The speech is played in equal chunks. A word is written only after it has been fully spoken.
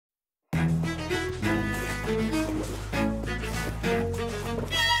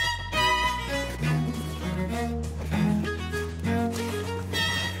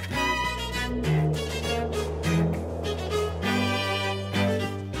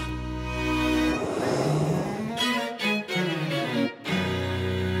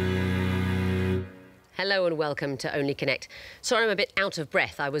Hello and welcome to Only Connect. Sorry I'm a bit out of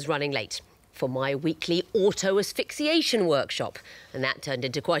breath, I was running late for my weekly auto-asphyxiation workshop, and that turned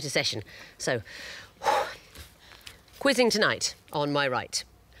into quite a session. So, quizzing tonight, on my right,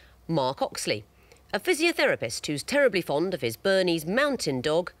 Mark Oxley, a physiotherapist who's terribly fond of his Bernese mountain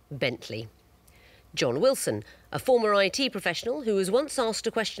dog, Bentley. John Wilson, a former IT professional who was once asked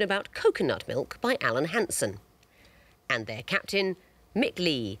a question about coconut milk by Alan Hansen. And their captain, Mick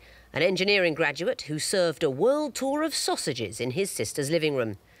Lee, an engineering graduate who served a world tour of sausages in his sister's living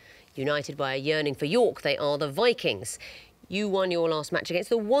room. United by a yearning for York, they are the Vikings. You won your last match against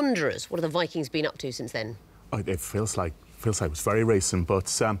the Wanderers. What have the Vikings been up to since then? Oh, it feels like it was very recent,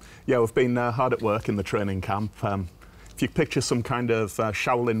 but yeah, we've been hard at work in the training camp. If you picture some kind of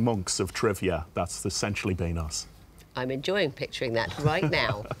Shaolin monks of trivia, that's essentially been us. I'm enjoying picturing that right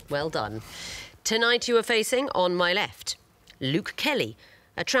now. Well done. Tonight you are facing, on my left, Luke Kelly,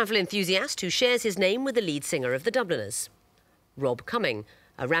 a travel enthusiast who shares his name with the lead singer of the Dubliners. Rob Cumming,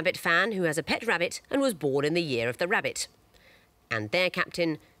 a rabbit fan who has a pet rabbit and was born in the year of the rabbit. And their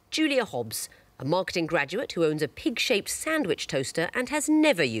captain, Julia Hobbs, a marketing graduate who owns a pig-shaped sandwich toaster and has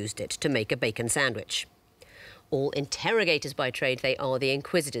never used it to make a bacon sandwich. All interrogators by trade, they are the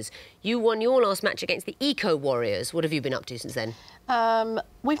Inquisitors. You won your last match against the Eco-Warriors. What have you been up to since then?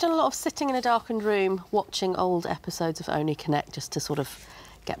 We've done a lot of sitting in a darkened room, watching old episodes of Only Connect, just to sort of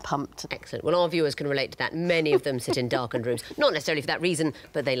get pumped. Excellent. Well, our viewers can relate to that. Many of them sit in darkened rooms. Not necessarily for that reason,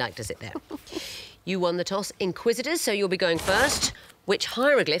 but they like to sit there. You won the toss, Inquisitors, so you'll be going first. Which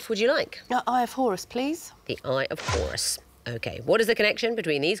hieroglyph would you like? Eye of Horus, please. The Eye of Horus. OK, what is the connection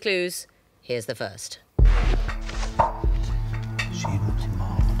between these clues? Here's the first.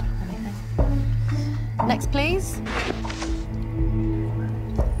 Next, please.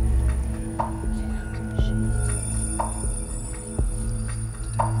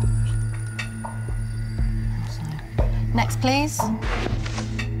 Next, please.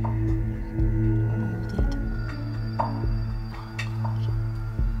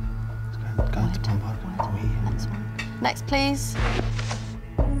 Next, please.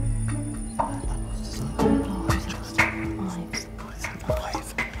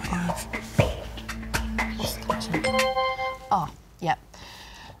 Oh, yeah.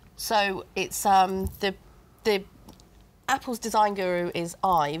 So it's the Apple's design guru is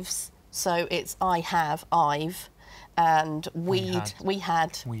Ives, so it's I have Ive, and married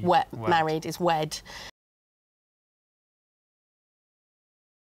is wed.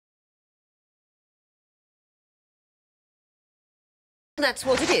 That's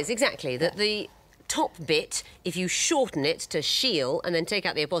what it is, exactly. That the top bit, if you shorten it to sheal and then take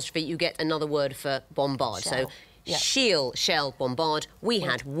out the apostrophe, you get another word for bombard. Shell. So Yep. Sheal, shell, bombard. We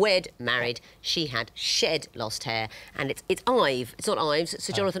had wed, married. She had shed, lost hair. And it's Ive. It's not Ives.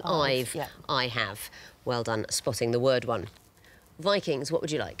 Sir Jonathan Ive. Yeah. I have. Well done spotting the word one. Vikings, what would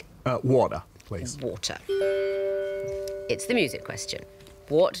you like? Water, please. Water. It's the music question.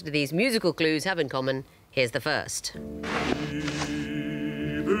 What do these musical clues have in common? Here's the first.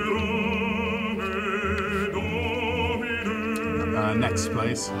 Next,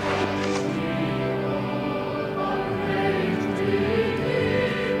 please.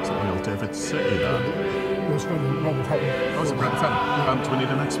 David City, that. It was from Robert Fenton. Oh, it's a Brett Fenton. Do we need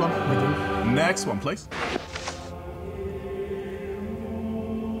the next one? We do. Next one, please.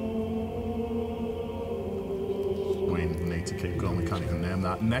 We need to keep going. We can't even name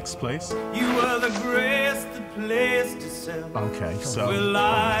that. Next, please. You were the grace, the place to sell. Okay, so. Where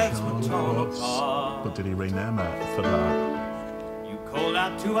lives were torn apart. But did he rename it for that? You called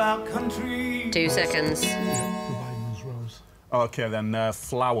out to our country. 2 seconds. Yeah, the Violins Rose. Okay, then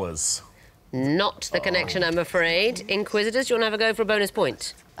flowers. Not the connection, I'm afraid. Inquisitors, do you want to have a go for a bonus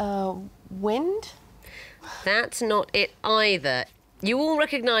point? Wind? That's not it either. You all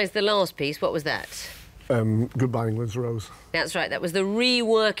recognise the last piece. What was that? Goodbye England's Rose. That's right. That was the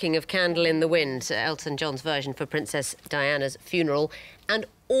reworking of Candle in the Wind, Elton John's version for Princess Diana's funeral. And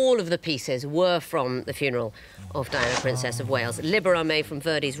all of the pieces were from the funeral of Diana, Princess of Wales. Libera Me from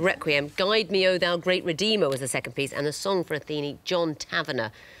Verdi's Requiem. Guide Me, O Thou Great Redeemer was the second piece. And a song for Athene, John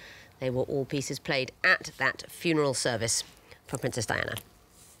Taverner. They were all pieces played at that funeral service for Princess Diana.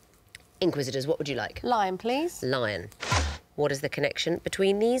 Inquisitors, what would you like? Lion, please. Lion. What is the connection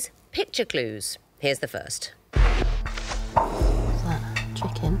between these picture clues? Here's the first. What's that?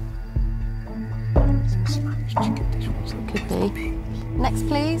 Chicken? Could be. Next,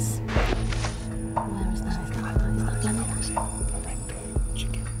 please. Where is that? Is that Blenheim?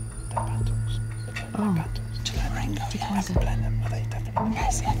 Chicken. They're battles. Oh. Are they definitely?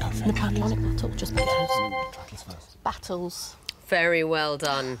 Yes, yeah, go for it. Napoleonic battle, just battles. Battles. Very well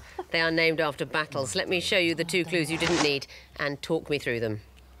done. They are named after battles. Let me show you the 2 clues you didn't need and talk me through them.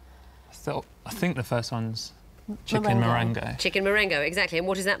 So I think the first one's chicken Marengo. Chicken Marengo, exactly. And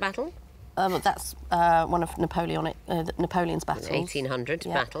what is that battle? That's one of Napoleon's battles. 1800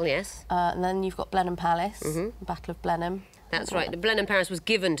 battle, yes. And then you've got Blenheim Palace, the Battle of Blenheim. That's right. The Blenheim Palace was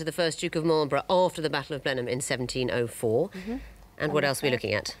given to the first Duke of Marlborough after the Battle of Blenheim in 1704. And what else are we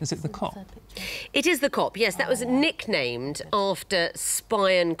looking at? Is it the cop? It is the Cop, yes. That was nicknamed after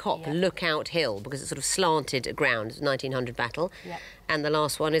Spion Cop, Lookout Hill, because it's sort of slanted ground. It's a 1900 battle. Yep. And the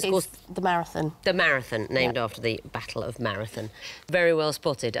last one is, of course, the Marathon. the Marathon, named after the Battle of Marathon. Very well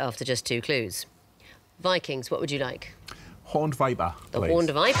spotted after just 2 clues. Vikings, what would you like? Horned viper, The please.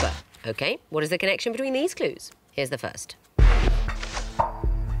 Horned Viper. OK, what is the connection between these clues? Here's the first.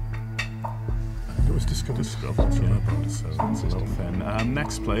 It was discovered. Yeah, but so it's a little thin.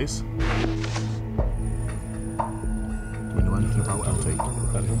 Next, please. Do we know anything about LT?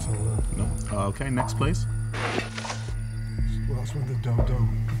 No. OK, next, please. Well, that's when the dodo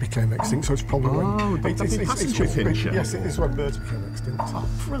became extinct, so it's probably Oh, when... that'd be passenger pigeon. Yes, it is when birds became extinct. Oh,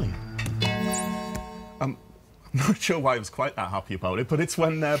 brilliant. I'm not sure why I was quite that happy about it, but it's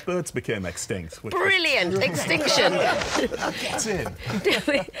when birds became extinct. Which Brilliant! Extinction! Get in.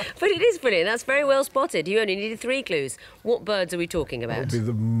 But it is brilliant. That's very well spotted. You only needed 3 clues. What birds are we talking It about? would be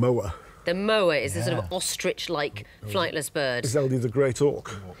the moa. The moa is the sort of ostrich-like flightless bird. Is Eldie the great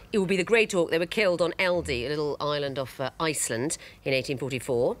auk? It would be the great auk. They were killed on Eldey, a little island off Iceland, in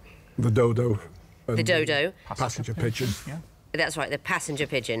 1844. The dodo. And The dodo. Passenger pigeon. Yeah. That's right, the passenger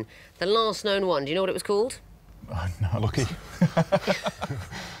pigeon. The last known one, do you know what it was called? No, lucky.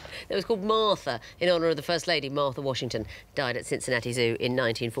 It was called Martha, in honour of the First Lady, Martha Washington, died at Cincinnati Zoo in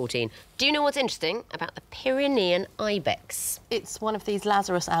 1914. Do you know what's interesting about the Pyrenean ibex? It's one of these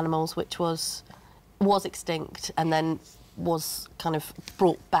Lazarus animals which was extinct and then was kind of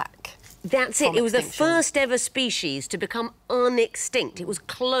brought back. That's it. From It was the extinction. first ever species to become unextinct. It was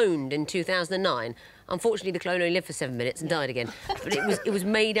cloned in 2009. Unfortunately, the clone only lived for 7 minutes and died again. But it was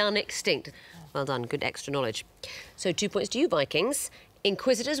made unextinct. Well done. Good extra knowledge. So 2 points to you, Vikings.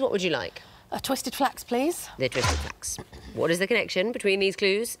 Inquisitors, what would you like? A twisted flax, please. The twisted flax. What is the connection between these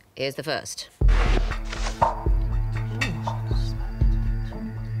clues? Here's the first.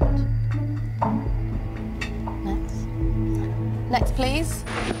 Next, please.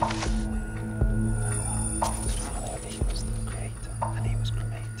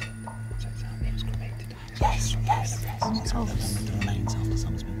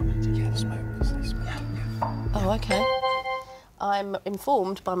 Oh, OK. I'm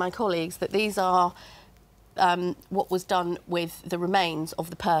informed by my colleagues that these are what was done with the remains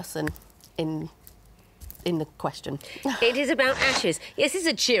of the person in the question. It is about ashes. Yes, this is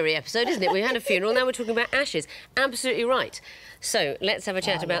a cheery episode, isn't it? We had a funeral, now we're talking about ashes. Absolutely right. So let's have a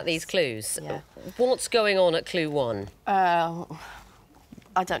chat about these clues. Yeah. What's going on at clue 1? I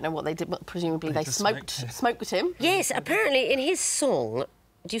don't know what they did, but presumably they smoked him. Yes, apparently in his song,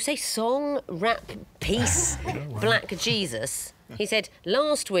 do you say song, rap, piece, Black Jesus, he said,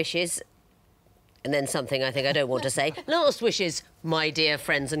 last wishes, and then something I think I don't want to say, last wishes, my dear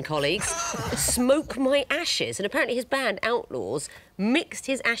friends and colleagues, smoke my ashes. And apparently his band, Outlaws, mixed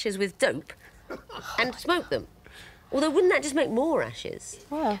his ashes with dope and smoked them. Although, wouldn't that just make more ashes?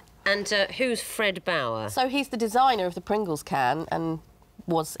 Yeah. And who's Fred Bauer? So he's the designer of the Pringles can, and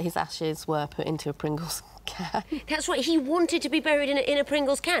his ashes were put into a Pringles can. That's right, he wanted to be buried in a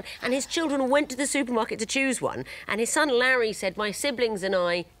Pringles can, and his children went to the supermarket to choose one, and his son Larry said, my siblings and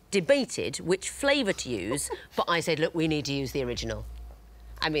I debated which flavour to use, but I said, look, we need to use the original.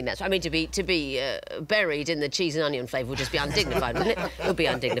 I mean, to be buried in the cheese and onion flavour would just be undignified, wouldn't it? It would be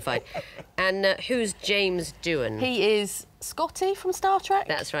undignified. And who's James Doohan? He is Scotty from Star Trek.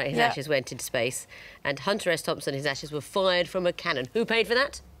 That's right, his ashes went into space. And Hunter S. Thompson, his ashes were fired from a cannon. Who paid for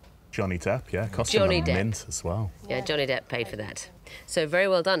that? Johnny Depp, yeah. Cost him Johnny a Depp. mint as well. Yeah, Johnny Depp paid for that. So very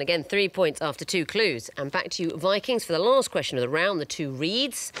well done. Again, 3 points after 2 clues. And back to you, Vikings, for the last question of the round, the 2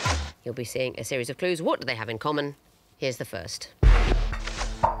 reads. You'll be seeing a series of clues. What do they have in common? Here's the first.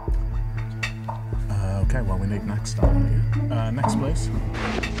 OK, well, we need next on. Next, please.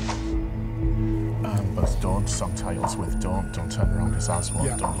 Both don't, song titles with don't turn around as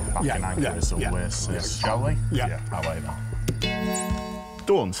Aswad, don't look back in anger as Oasis. Shall we? Yeah. I like that.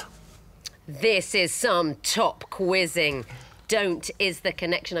 Don't. This is some top quizzing. Don't is the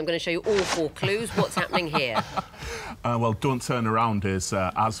connection. I'm going to show you all 4 clues. What's happening here? Well, don't turn around is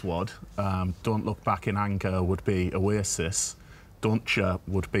Aswad. Don't look back in anger would be Oasis. Don't you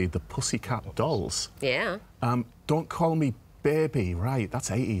would be the Pussycat Dolls. Yeah. Don't call me Baby, right,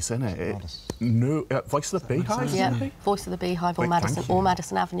 that's 80s, isn't it? No, Voice of the Beehive? Yeah, Voice of the Beehive or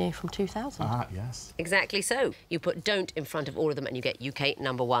Madison Avenue from 2000. Ah, yes. Exactly so. You put don't in front of all of them and you get UK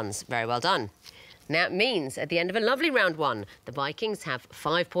number ones. Very well done. Now it means at the end of a lovely round one, the Vikings have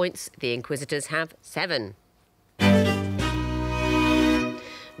 5 points, the Inquisitors have 7.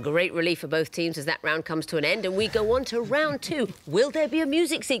 Great relief for both teams as that round comes to an end and we go on to round 2. Will there be a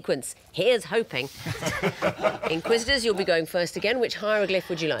music sequence? Here's hoping. Inquisitors, you'll be going first again. Which hieroglyph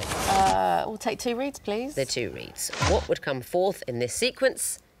would you like? We'll take 2 reads, please. The 2 reads. What would come forth in this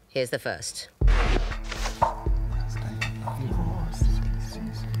sequence? Here's the first.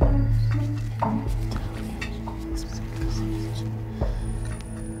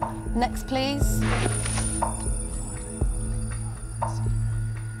 Next, please.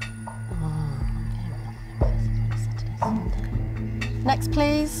 Next,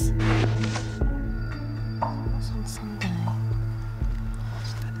 please. What's on Sunday?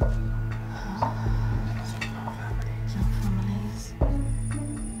 Families.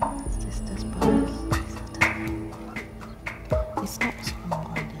 Sisters, brothers. It's not on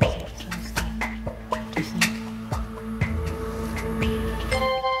Monday, it's Thursday. What do you think?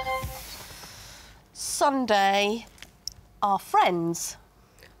 Sunday. Our friends.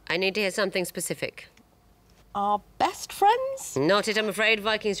 I need to hear something specific. Our best friends? Not it, I'm afraid.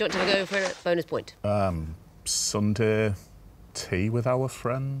 Vikings, do you want to have a go for a bonus point? Sunday tea with our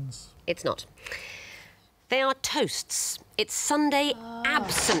friends? It's not. They are toasts. It's Sunday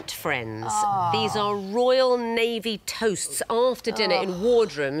absent friends. These are Royal Navy toasts after dinner in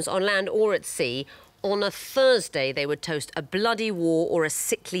wardrooms on land or at sea. On a Thursday, they would toast a bloody war or a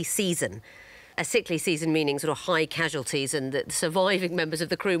sickly season. A sickly season meaning sort of high casualties and that surviving members of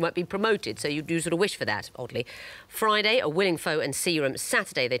the crew might be promoted, so you do sort of wish for that, oddly. Friday, a willing foe and searum.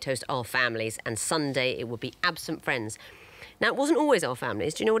 Saturday, they toast our families, and Sunday, it would be absent friends. Now, it wasn't always our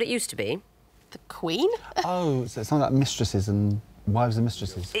families. Do you know what it used to be? The Queen? Oh, so it's something like mistresses and wives and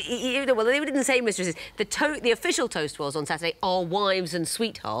mistresses. Well, they didn't say mistresses. The official toast was on Saturday, our wives and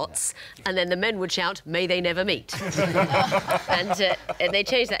sweethearts, and then the men would shout, may they never meet. and they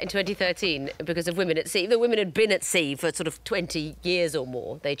changed that in 2013 because of women at sea. The women had been at sea for sort of 20 years or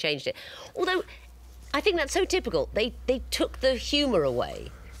more. They changed it. Although, I think that's so typical. They took the humour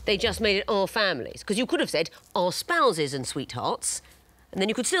away. They just made it our families. Because you could have said our spouses and sweethearts, and then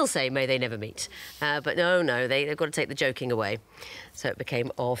you could still say, may they never meet. But no, they've got to take the joking away. So it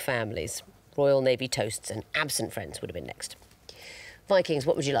became our families. Royal Navy toasts and absent friends would have been next. Vikings,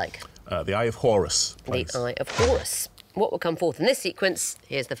 what would you like? The Eye of Horus, please. The Eye of Horus. What will come forth in this sequence?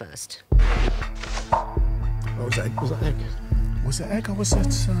 Here's the first. What was that? Was that egg? Was it egg or was it...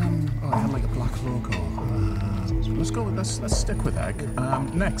 it had like a black logo. Let's stick with egg.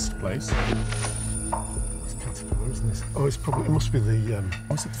 Next, please. Isn't it? Oh, it must be the...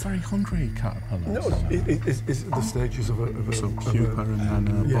 Oh, is it the very hungry caterpillar? No, it's the stages of a... So pupa and then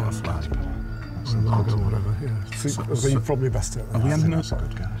a butterfly. Or a logo, whatever, yeah. I think you're probably best at that. Are we ending as a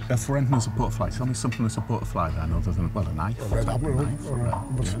good guy? If we're ending as a butterfly, tell me something that's a butterfly then, other than, well, a knife. A red admiral,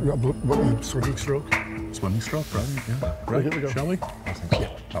 or a swimming stroke. Swimming stroke, brilliant, yeah. Right, here we go. Shall we? I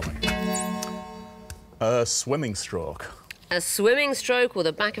think so. A swimming stroke. A swimming stroke or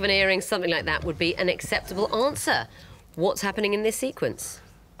the back of an earring, something like that, would be an acceptable answer. What's happening in this sequence?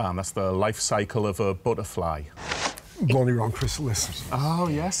 That's the life cycle of a butterfly. Blondie round chrysalis. Oh,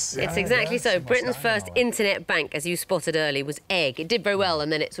 yes. It's exactly so. Britain's first internet bank, as you spotted early, was Egg. It did very well, and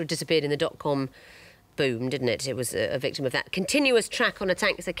then it sort of disappeared in the dot-com boom, didn't it? It was a victim of that. Continuous track on a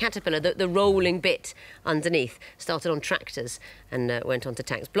tank. It's a caterpillar, the rolling bit underneath. Started on tractors and went on to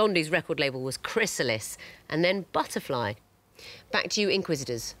tanks. Blondie's record label was Chrysalis, and then Butterfly. Back to you,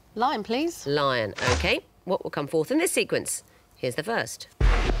 Inquisitors. Lion, please. Lion. OK. What will come forth in this sequence? Here's the first.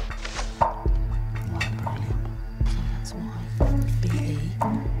 That's Y. B-E.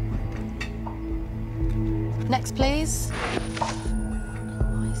 Next, please.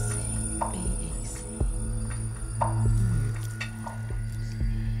 I-C-B-E-C.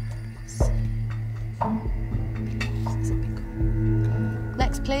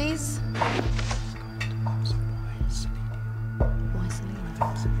 Next, please.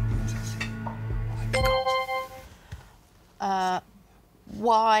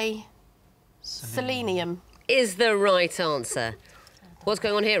 Y. Selenium. Is the right answer. What's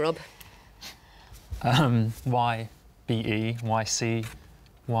going on here, Rob? Y, B-E, Y-C,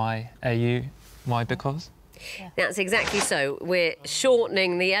 Y-A-U, Y because? That's exactly so. We're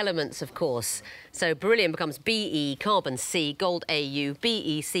shortening the elements, of course. So beryllium becomes Be, carbon C, gold Au,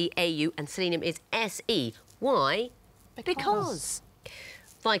 Bec, Au, and selenium is Se. Why? Because.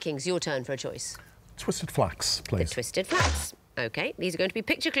 Vikings, your turn for a choice. Twisted flax, The please. twisted flax. OK, these are going to be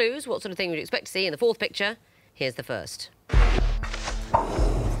picture clues. What sort of thing would you expect to see in the fourth picture? Here's the first.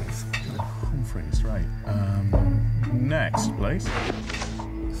 Humphreys, right. Next, please.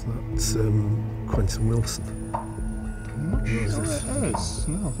 That's Quentin Wilson. I'm not sure it is.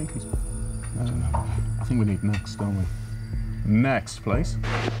 No, I think he's... I think we need next, don't we? Next, please.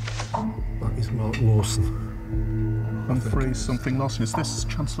 That is Mark Lawson. Humphreys, something Lawson. Is this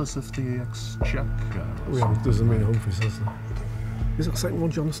Chancellors of the Exchequer? Yeah, doesn't mean Humphreys, does it? Is that the second one,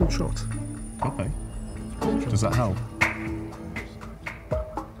 Jonathan Trott? Okay. Does that help?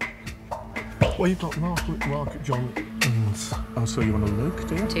 Well, you've got Mark, John, and... Oh, so you want a Luke,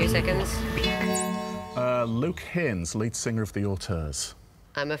 do you? 2 seconds. Luke Haynes, lead singer of the Auteurs.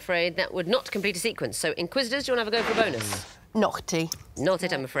 I'm afraid that would not complete a sequence. So, Inquisitors, do you want to have a go for a bonus? Naughty. Not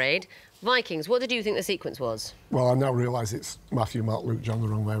it, I'm afraid. Vikings, what did you think the sequence was? Well, I now realise it's Matthew, Mark, Luke, John the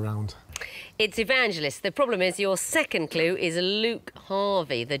wrong way around. It's Evangelist. The problem is your second clue is Luke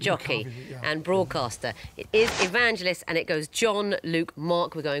Harvey, the jockey and broadcaster. It is Evangelist, and it goes John, Luke,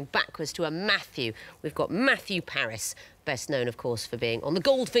 Mark. We're going backwards to a Matthew. We've got Matthew Paris, best known, of course, for being on the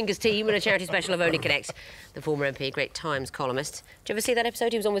Goldfingers team in a charity special of Only Connect, the former MP, great Times columnist. Did you ever see that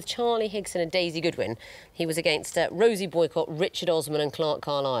episode? He was on with Charlie Higson and Daisy Goodwin. He was against Rosie Boycott, Richard Osman and Clark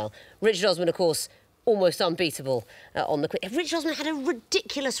Carlisle. Richard Osman, of course, almost unbeatable on the quiz. Richard Osman had a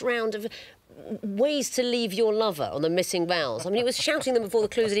ridiculous round of ways to leave your lover on the missing vowels. I mean, he was shouting them before the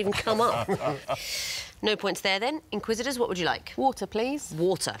clues had even come up. No points there, then. Inquisitors, what would you like? Water, please.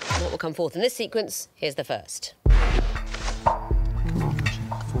 Water. What will come forth in this sequence? Here's the first.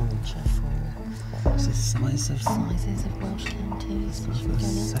 What's the size of... Sizes of Welsh counties.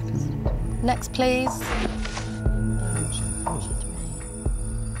 Second. Next, please.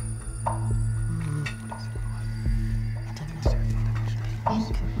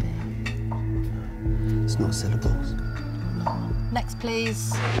 It's not syllables. Next,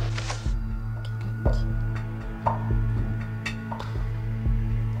 please.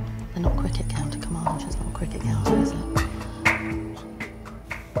 They're not cricket counter. Carmarthen's not a cricket counter, is it?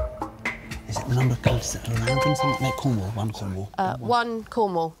 Is it the number of counties that are around them? Something like Cornwall, one Cornwall. One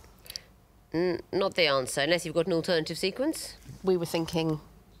Cornwall. Not the answer, unless you've got an alternative sequence. We were thinking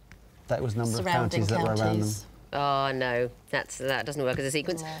That was number of surrounding counties that were around them. counties. Oh, no. That doesn't work as a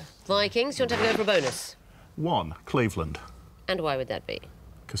sequence. No. Vikings, do you want to have a go for a bonus? 1, Cleveland. And why would that be?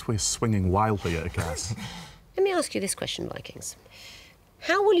 Because we're swinging wildly at a guess. Let me ask you this question, Vikings.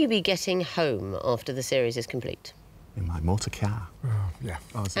 How will you be getting home after the series is complete? In my motor car. Yeah.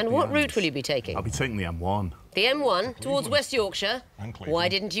 Oh, is it And the what end? route will you be taking? I'll be taking the M1. The M1 towards West Yorkshire. Why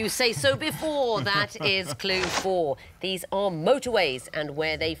didn't you say so before? That is clue 4. These are motorways and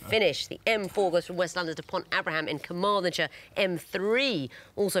where they finish. The M4 goes from West London to Pont Abraham in Carmarthenshire. M3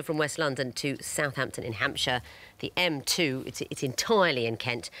 also from West London to Southampton in Hampshire. The M2, it's entirely in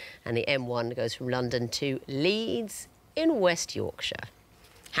Kent. And the M1 goes from London to Leeds in West Yorkshire.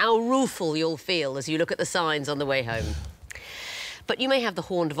 How rueful you'll feel as you look at the signs on the way home. But you may have the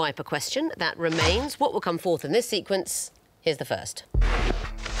horned viper question. That remains. What will come forth in this sequence? Here's the first.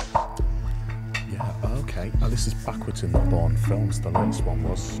 Yeah, OK. Now, this is backwards in the Bourne films. The latest one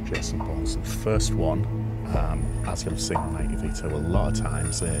was Jason Bourne's. The first one, as you'll have seen on 80v2 a lot of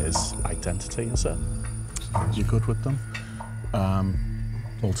times, is Identity, is it? You good with them?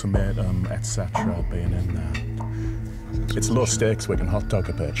 Ultimatum, etc. being in there. It's low stakes. We can hot dog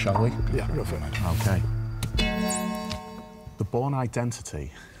a bit, shall we? Yeah, go for it. OK. The Bourne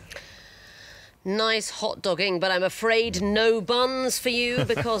Identity. Nice hot dogging, but I'm afraid no buns for you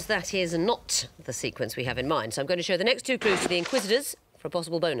because that is not the sequence we have in mind. So I'm going to show the next 2 clues to the Inquisitors for a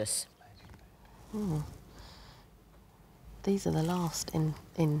possible bonus. These are the last in.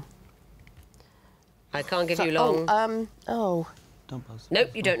 I can't give you long. Don't buzz.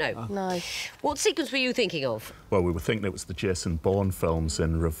 Nope, you don't know. No. What sequence were you thinking of? Well, we were thinking it was the Jason Bourne films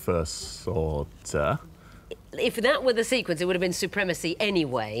in reverse order. If that were the sequence, it would have been Supremacy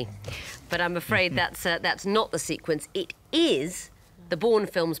anyway. But I'm afraid that's not the sequence. It is the Bourne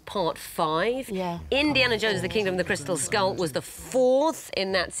films Part 5. Yeah. Indiana Jones, The Kingdom of the Crystal Skull was the 4th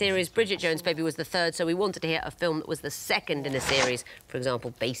in that series. Bridget Jones' Baby was the 3rd, so we wanted to hear a film that was the 2nd in the series. For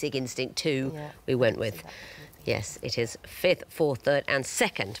example, Basic Instinct 2, we went with. Yes, it is 5th, 4th, 3rd and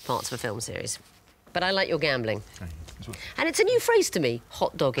 2nd parts of a film series. But I like your gambling. And it's a new phrase to me,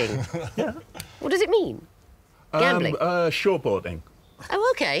 hot dogging. What does it mean? Gambling? Showboating.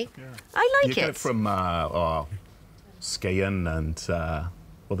 Oh, OK. I like You get it from skiing and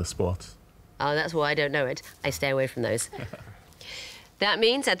other sports. Oh, that's why I don't know it. I stay away from those. That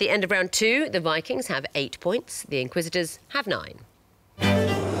means at the end of round 2, the Vikings have 8 points. The Inquisitors have 9.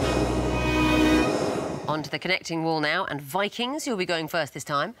 On to the connecting wall now, and Vikings, you'll be going first this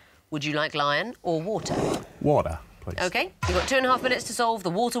time. Would you like lion or water? Water, please. OK, you've got 2.5 minutes to solve the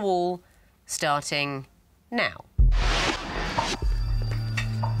water wall, starting now.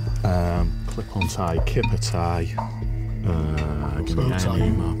 Clip-on tie, kipper tie. Give me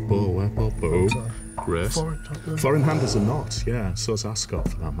any bow. Grace. Foreign hand is a knot, yeah. So's ascot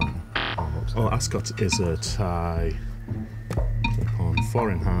for that matter. Oh, ascot is a tie. Clip-on,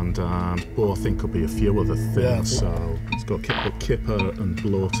 foreign hand, and bow I think could be a few other things. Yeah, so it's got kipper and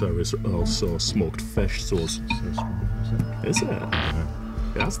bloater is also smoked fish. So is it?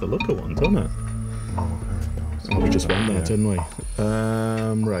 Yeah. It has the look of one, doesn't it? Oh, we just went there, didn't we?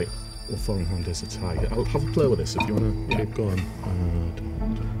 Right. Well, foreign hand is a tie. I'll have a play with this if you want to keep going.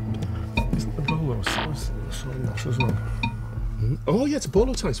 Isn't the bolo sort of as well? Oh, yeah, it's a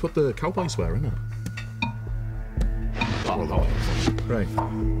bolo tie. It's what the cowboys wear, isn't it? Right.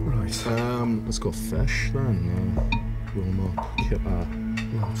 Right. Let's go fish then. Wilmot, kipper,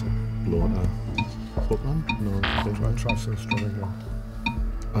 bloater. Footman? No. Try so strong again.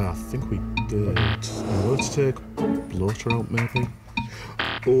 I think we did. Let's take bloater out, maybe.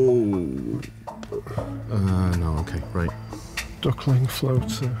 Oh. No, okay, right. Duckling,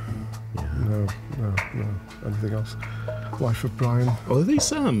 floater. Yeah. No. Anything else? Life of Brian. Oh, are these,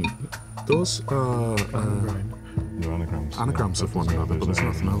 those are... No anagrams. Anagrams of one another, but there's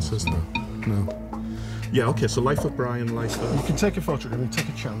nothing else, is there? No. Yeah, okay, so Life of Brian, Life of... You can take a photograph and take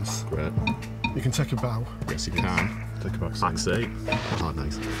a chance. Great. You can take a bow. Yes, you can. Take a back seat. Back seat. Oh,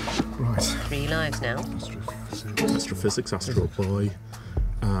 nice. Right. 3 lives now. Astrophysics, Astro Boy,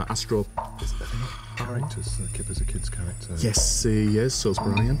 Astro... Characters. Kipper's a kid's character. Yes, he is. So's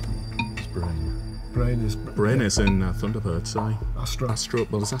Brian. It's Brain. Brain is in Thunderbirds, aye. Astro.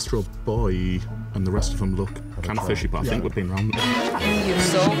 Well, there's Astro Boy, and the rest of them look kind of fishy, but I think we've been round. You've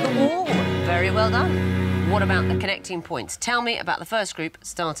solved the wall. Very well done. What about the connecting points? Tell me about the first group,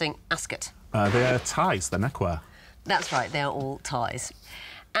 starting Ascot. They're ties, they're neckwear. That's right, they're all ties.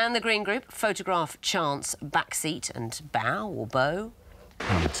 And the green group, photograph, chance, backseat and bow or bow.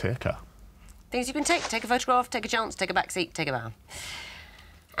 And a taker. Things you can take. Take a photograph, take a chance, take a backseat, take a bow.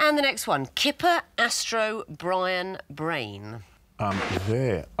 And the next one, Kipper, Astro, Brian, Brain.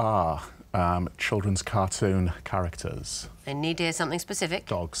 They are children's cartoon characters. They need to hear something specific.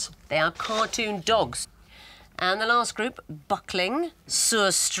 Dogs. They are cartoon dogs. And the last group, Buckling,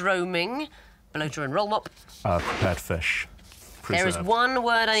 Surstroming, Bloater and Rollmop. Prepared fish. There is one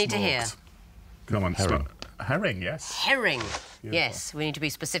word I need to hear. Come on, herring. Herring, yes. Herring. Beautiful. Yes, we need to be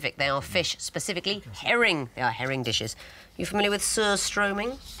specific. They are fish, specifically herring. They are herring dishes. You familiar with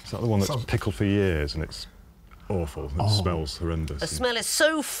surstroming? Is that the one that's pickled for years and it's awful? It smells horrendous. The smell is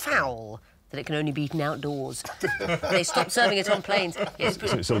so foul that it can only be eaten outdoors. They stopped serving it on planes. Yes,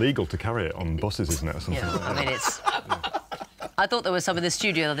 So it's illegal to carry it on buses, isn't it, or something? yeah, I mean, it's... I thought there was some in the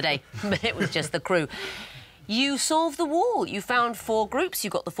studio the other day, but it was just the crew. You solved the wall. You found 4 groups.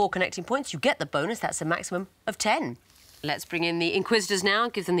 You got the 4 connecting points. You get the bonus. That's a maximum of 10. Let's bring in the Inquisitors now,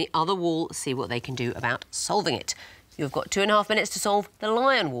 give them the other wall, see what they can do about solving it. You've got 2.5 minutes to solve the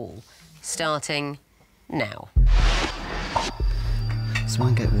lion wall, starting now.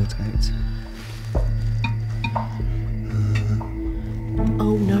 Swinegate, Watergate.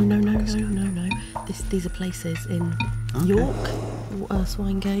 Oh, no. These are places in York,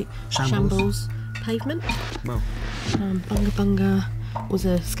 Swinegate, Shambles, Pavement. Well, Bunga Bunga was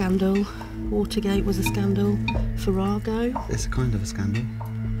a scandal. Watergate was a scandal. Farrago. it's a kind of a scandal.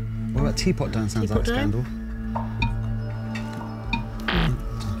 What about Teapot Dome? Sounds like a Teapot Dome? scandal.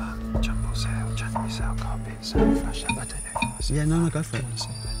 Yeah, no, go for it.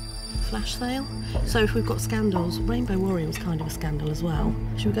 Flash sale. So if we've got scandals, Rainbow Warrior was kind of a scandal as well.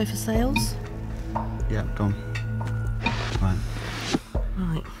 Should we go for sales? Yeah, go on.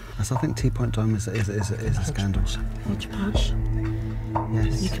 Right. So I think Teapot Dome is a scandal. Hodgepodge.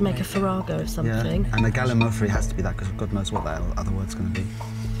 Yes. You can make a Farrago of something. Yeah, and a Gallimaufry has to be that because God knows what that other word's going to be.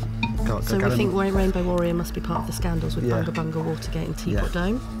 So we think Rainbow Warrior must be part of the scandals with Yeah. Bunga Bunga, Watergate and Teapot Yeah.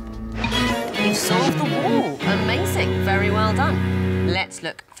 Dome. You solved the wall. Amazing. Very well done. Let's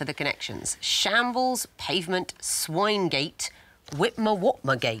look for the connections. Shambles, Pavement, Swinegate,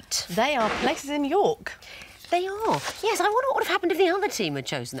 Whitmer Gate. They are places in York. They are. Yes, I wonder what would have happened if the other team had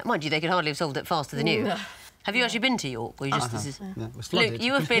chosen that. Mind you, they could hardly have solved it faster than you. No. Have you actually been to York? Or you just, this is... Yeah, it was flooded. Luke,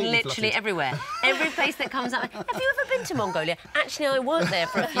 you have been Completely literally flooded. everywhere. Every place that comes up. Have you ever been to Mongolia? Actually, I worked there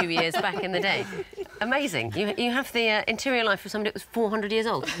for a few years back in the day. Amazing. You have the interior life of somebody that was 400 years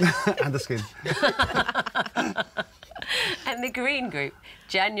old. And the skin. And the green group,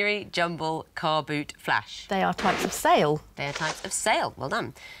 January, Jumble, Car Boot, Flash. They are types of sail. They are types of sail. Well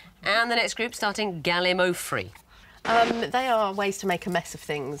done. And the next group starting gallimaufry. They are ways to make a mess of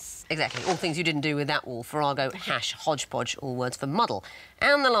things. Exactly, all things you didn't do with that wall. Farrago, hash, hodgepodge, all words for muddle.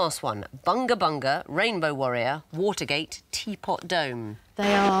 And the last one, bunga bunga, rainbow warrior, Watergate, teapot dome.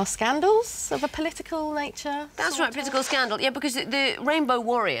 They are scandals of a political nature. That's right, political scandal. Yeah, because the Rainbow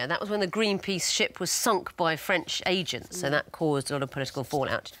Warrior, that was when the Greenpeace ship was sunk by French agents, so that caused a lot of political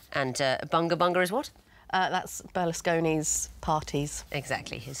fallout. And bunga bunga is what? That's Berlusconi's parties.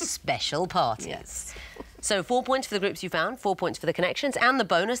 Exactly, his special parties. Yes. So 4 points for the groups you found, 4 points for the connections, and the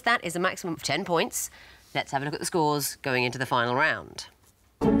bonus, that is a maximum of 10 points. Let's have a look at the scores going into the final round.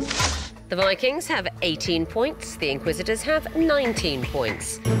 The Vikings have 18 points, the Inquisitors have 19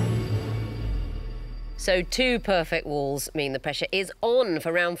 points. So 2 perfect walls mean the pressure is on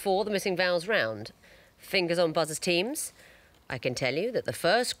for round 4, the missing vowels round. Fingers on buzzers teams. I can tell you that the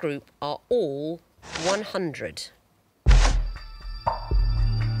first group are all 100.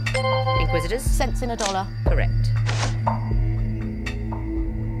 Inquisitors? Cents in a dollar. Correct.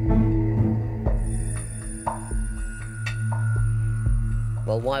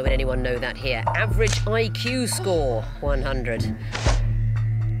 Well, why would anyone know that here? Average IQ score, 100.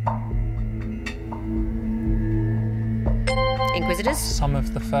 Inquisitors? Sum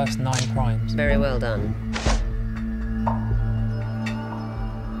of the first 9 primes. Very well done.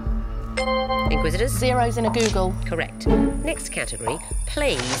 Inquisitors? Zeros in a Google. Correct. Next category,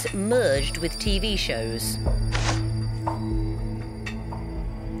 plays merged with TV shows.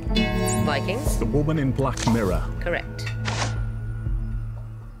 Vikings? The Woman in Black Mirror. Correct.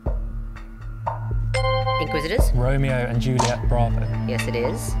 Inquisitors? Romeo and Juliet Bravo. Yes, it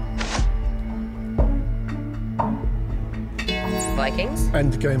is. Vikings?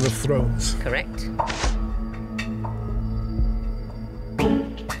 And Game of Thrones. Correct.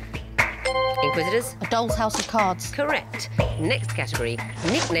 Inquisitors? A Doll's House of Cards. Correct. Next category,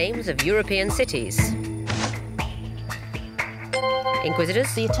 nicknames of European cities.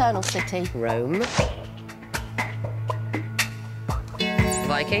 Inquisitors? The Eternal City. Rome.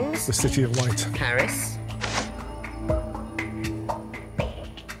 Vikings? The City of Light. Paris.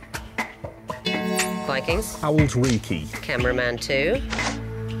 Vikings? Old Reekie. Cameraman 2.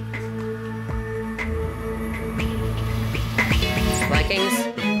 Vikings?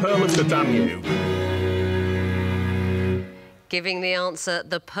 Pearl of the Danube. Giving the answer,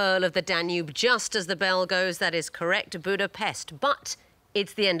 the Pearl of the Danube, just as the bell goes. That is correct, Budapest. But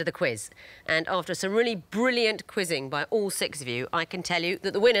it's the end of the quiz. And after some really brilliant quizzing by all 6 of you, I can tell you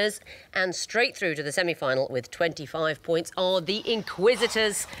that the winners, and straight through to the semi-final with 25 points, are the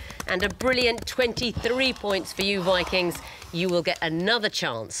Inquisitors. And a brilliant 23 points for you, Vikings. You will get another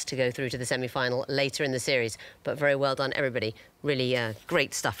chance to go through to the semi-final later in the series. But very well done, everybody. Really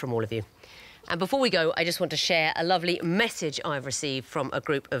great stuff from all of you. And before we go, I just want to share a lovely message I've received from a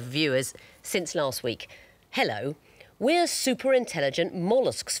group of viewers since last week. Hello. We're super intelligent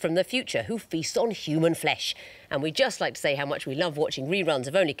mollusks from the future who feast on human flesh. And we'd just like to say how much we love watching reruns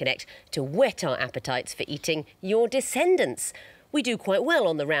of Only Connect to whet our appetites for eating your descendants. We do quite well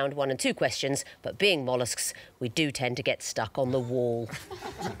on the round 1 and 2 questions, but being mollusks, we do tend to get stuck on the wall.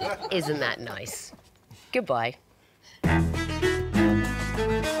 Isn't that nice? Goodbye.